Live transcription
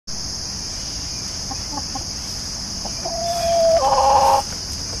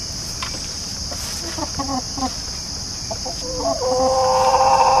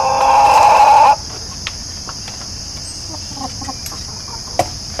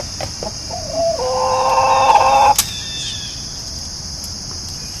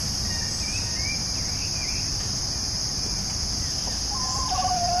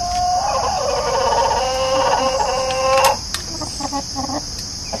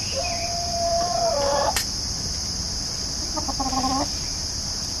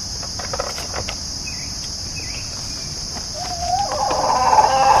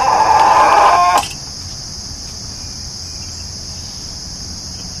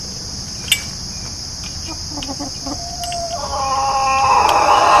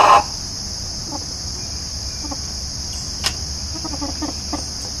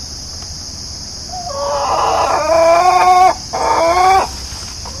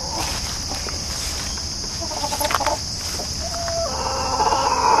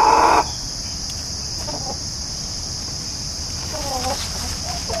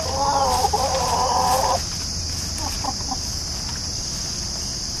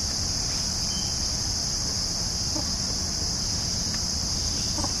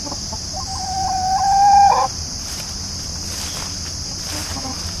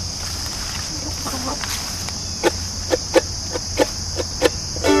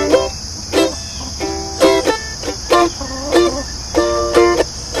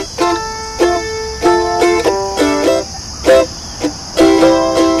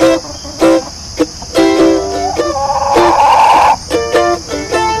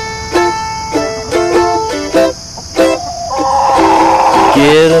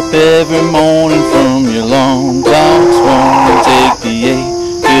Get up every morning from your long clocks, won't take the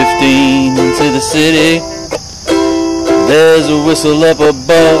 8:15 into the city. There's a whistle up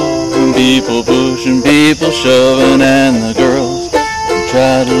above, and people pushing, people shoving, and the girls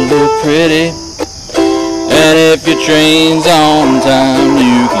try to look pretty. And if your train's on time,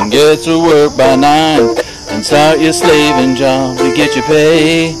 you can get to work by 9 and start your slaving job to get your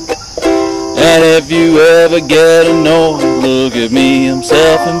pay. And if you ever get annoyed, look at me, I'm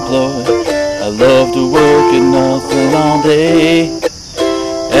self-employed. I love to work at nothing all day.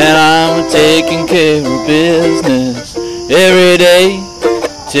 And I'm taking care of business every day.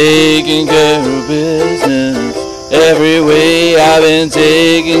 Taking care of business every way. I've been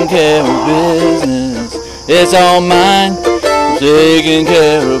taking care of business. It's all mine. Taking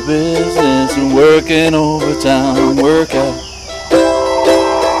care of business and working overtime, work out.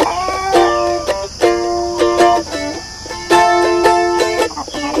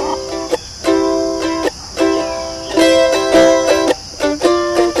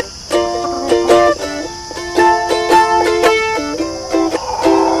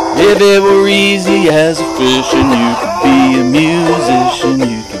 If it were easy as a fishing, you could be a musician.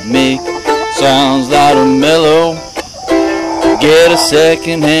 You could make sounds loud and mellow. Get a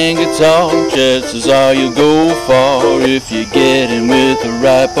second-hand guitar, chances are you'll go far if you get in with the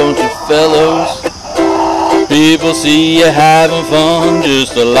right bunch of fellows. People see you having fun,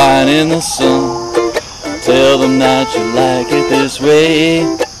 just a line in the sun. Tell them that you like it this way.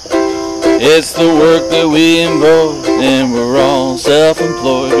 It's the work that we embroider, and we're all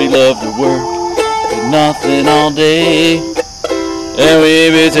self-employed. We love to work, but nothing all day. And we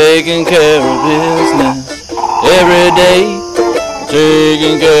be taking care of business every day.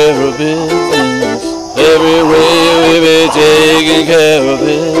 Taking care of business every way. We be taking care of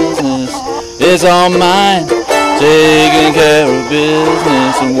business. It's all mine. Taking care of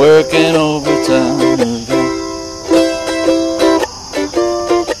business and working overtime.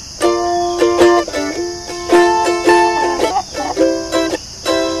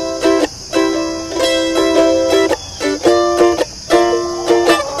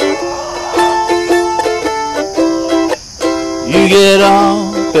 You get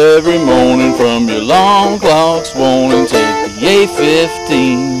up every morning from your long clocks, won't take the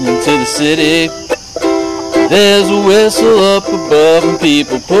 8:15 into the city. There's a whistle up above, and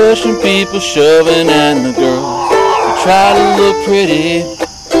people pushing, people shoving, and the girls try to look pretty.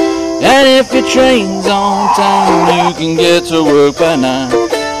 And if your train's on time, you can get to work by 9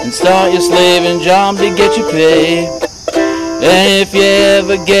 and start your slaving job to get your pay. And if you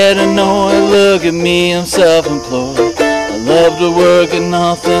ever get annoyed, look at me, I'm self-employed. I love to work at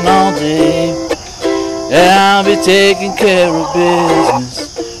nothing all day. And I'll be taking care of business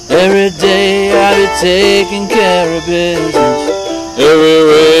every day. I'll be taking care of business every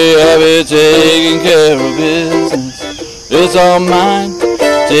way. I'll be taking care of business. It's all mine.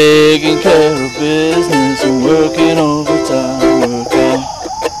 Taking care of business and working overtime, work out.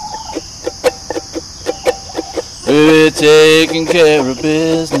 We'll be taking care of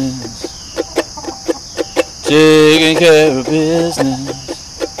business. Taking care of business.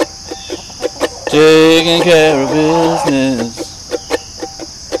 Taking care of business.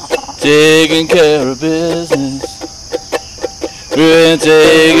 Taking care of business. We're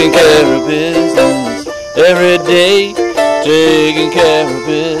taking care of business every day. Taking care of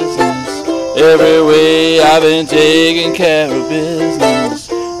business every way. I've been taking care of business.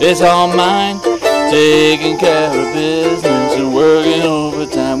 It's all mine. Taking care of business and working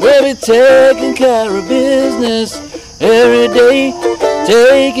overtime. We'll be taking care of business every day.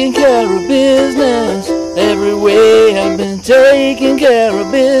 Taking care of business every way. I've been taking care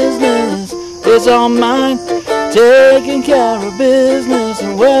of business. It's all mine, taking care of business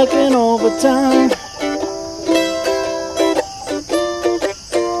and working overtime.